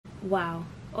Wow.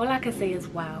 All I can say is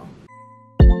wow.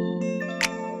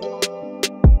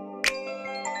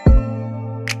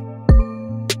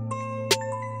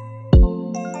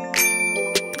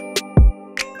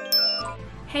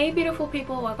 Hey beautiful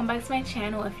people, welcome back to my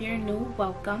channel. If you're new,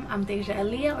 welcome. I'm Deja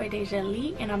Aaliyah or Deja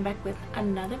Lee, and I'm back with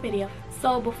another video.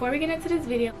 So before we get into this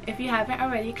video, if you haven't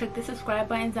already, click the subscribe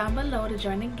button down below to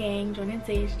join the gang, join the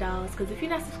Deja dolls, because if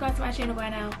you're not subscribed to my channel by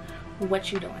now,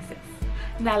 what you doing, sis?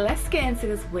 Now let's get into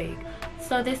this wig.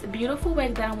 So this beautiful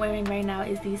wig that I'm wearing right now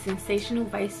is the Sensational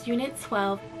Vice Unit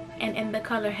 12 and in the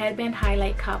color Headband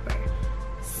Highlight Copper.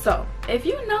 So if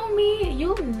you know me,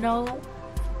 you know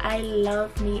I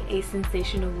love me a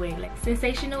Sensational wig. Like,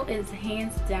 Sensational is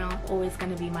hands down always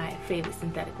gonna be my favorite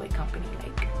synthetic wig company,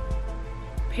 like,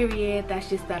 period. That's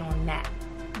just that on that.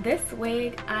 This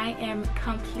wig I am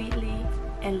completely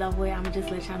in love with. I'm gonna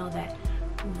just let y'all know that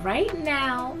right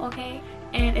now, okay?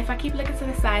 And if I keep looking to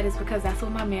the side, it's because that's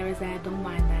where my mirror is at. Don't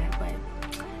mind that.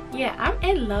 But yeah, I'm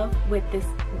in love with this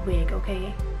wig,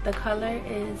 okay? The color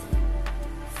is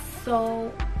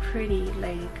so pretty,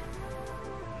 like,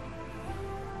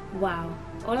 wow.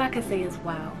 All I can say is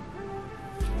wow.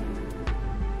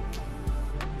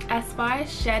 As far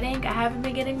as shedding, I haven't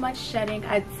been getting much shedding.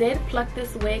 I did pluck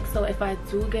this wig, so if I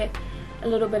do get a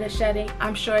little bit of shedding,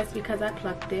 I'm sure it's because I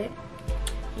plucked it.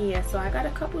 Yeah, so I got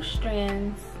a couple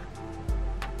strands,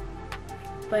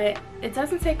 but it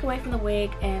doesn't take away from the wig,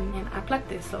 and I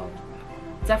plucked it, so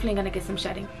definitely gonna get some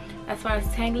shedding. As far as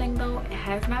tangling though, it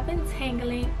has not been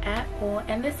tangling at all,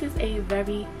 and this is a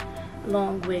very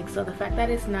long wig, so the fact that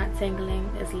it's not tangling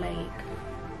is like,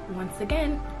 once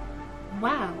again,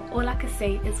 wow. All I can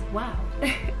say is wow.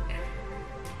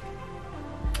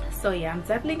 So yeah, I'm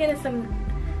definitely getting some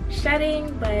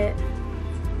shedding, but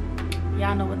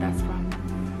y'all know what that's from.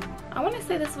 I want to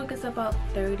say this wig is about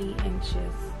 30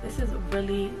 inches. This is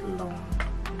really long.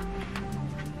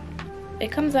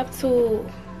 It comes up to,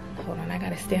 hold on, I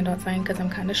gotta stand on time because I'm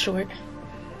kind of short.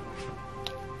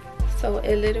 So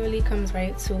it literally comes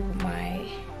right to my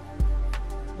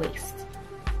waist.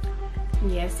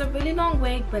 Yeah, it's a really long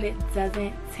wig, but it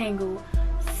doesn't tangle.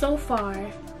 So far,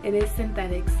 it is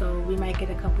synthetic, so we might get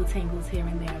a couple tangles here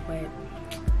and there,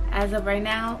 but as of right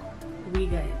now, we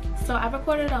good. So I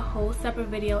recorded a whole separate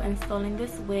video installing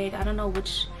this wig. I don't know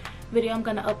which video I'm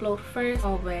gonna upload first,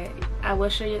 but I will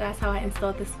show you guys how I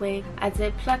installed this wig. I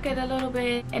did pluck it a little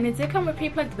bit, and it did come with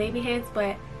pre-plucked baby hairs,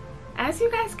 but as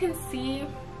you guys can see,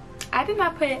 I did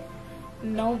not put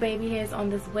no baby hairs on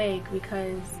this wig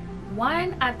because,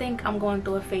 one, I think I'm going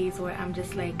through a phase where I'm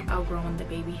just like outgrowing the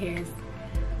baby hairs,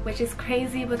 which is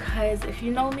crazy because if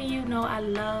you know me, you know I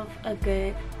love a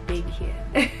good baby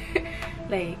hair.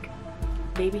 Like,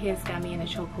 baby hairs got me in a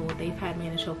chokehold. They've had me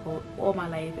in a chokehold all my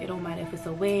life. It don't matter if it's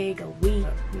a wig, a weave,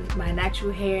 my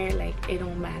natural hair, like, it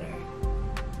don't matter.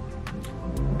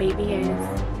 Baby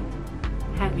hairs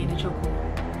had me in a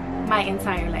chokehold my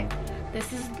entire life.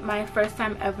 This is my first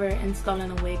time ever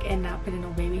installing a wig and not putting no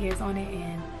baby hairs on it,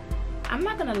 and I'm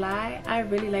not gonna lie, I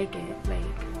really like it.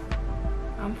 Like,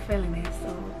 I'm feeling it.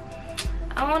 So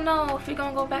I don't know if we're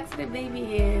gonna go back to the baby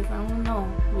hairs. I don't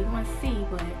know, we're gonna see.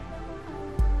 But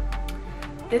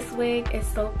this wig is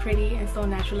so pretty and so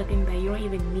natural looking that you don't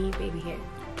even need baby hair.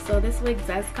 So this wig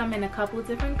does come in a couple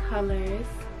different colors.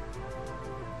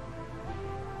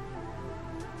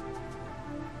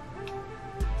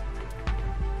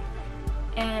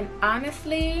 And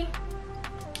honestly,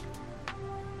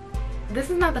 this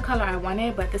is not the color I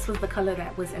wanted, but this was the color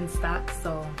that was in stock,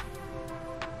 so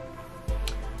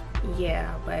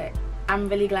yeah. But I'm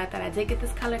really glad that I did get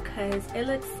this color because it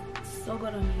looks so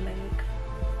good on me.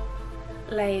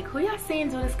 Like who y'all seen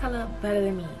do this color better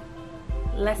than me?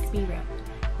 Let's be real.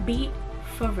 Be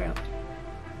for real.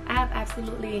 I have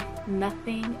absolutely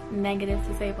nothing negative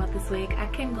to say about this wig. I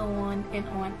can go on and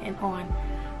on and on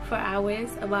for hours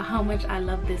about how much I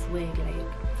love this wig.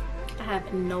 Like, I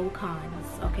have no cons,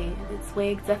 okay? This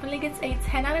wig definitely gets a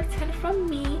 10 out of 10 from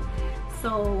me.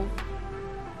 So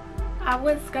I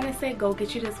was gonna say go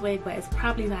get you this wig, but it's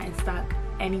probably not in stock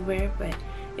anywhere. But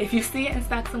if you see it in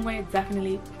stock somewhere,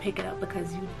 definitely pick it up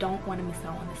because you don't want to miss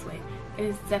out on this wig. It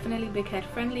is definitely big head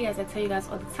friendly. As I tell you guys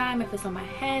all the time, if it's on my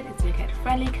head, it's big head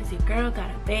friendly because your girl got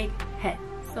a big head.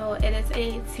 So it is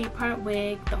a T-part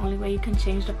wig. The only way you can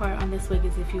change the part on this wig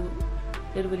is if you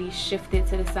literally shift it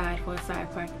to the side for a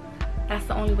side part. That's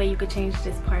the only way you could change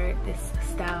this part, this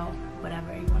style,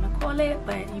 whatever you want to call it.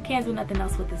 But you can't do nothing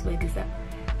else with this wig except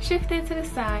shift it to the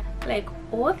side. Like,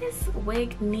 all this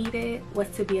wig needed was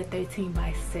to be a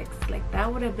 13x6. Like,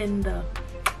 that would have been the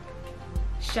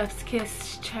chef's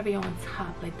kiss cherry on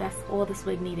top. Like, that's all this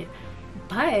wig needed.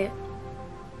 But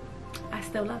I I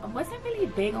still love. I wasn't really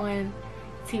big on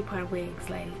T-part wigs.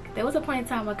 Like, there was a point in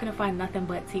time where I couldn't find nothing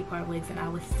but T-part wigs and I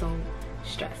was so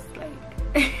stressed.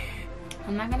 Like,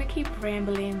 I'm not gonna keep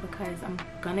rambling because I'm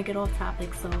gonna get off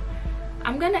topic, so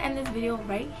I'm gonna end this video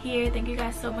right here. Thank you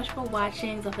guys so much for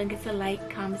watching. Don't forget to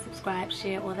like, comment, subscribe,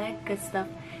 share, all that good stuff,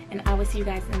 and I will see you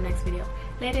guys in the next video.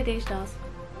 Later days, dolls.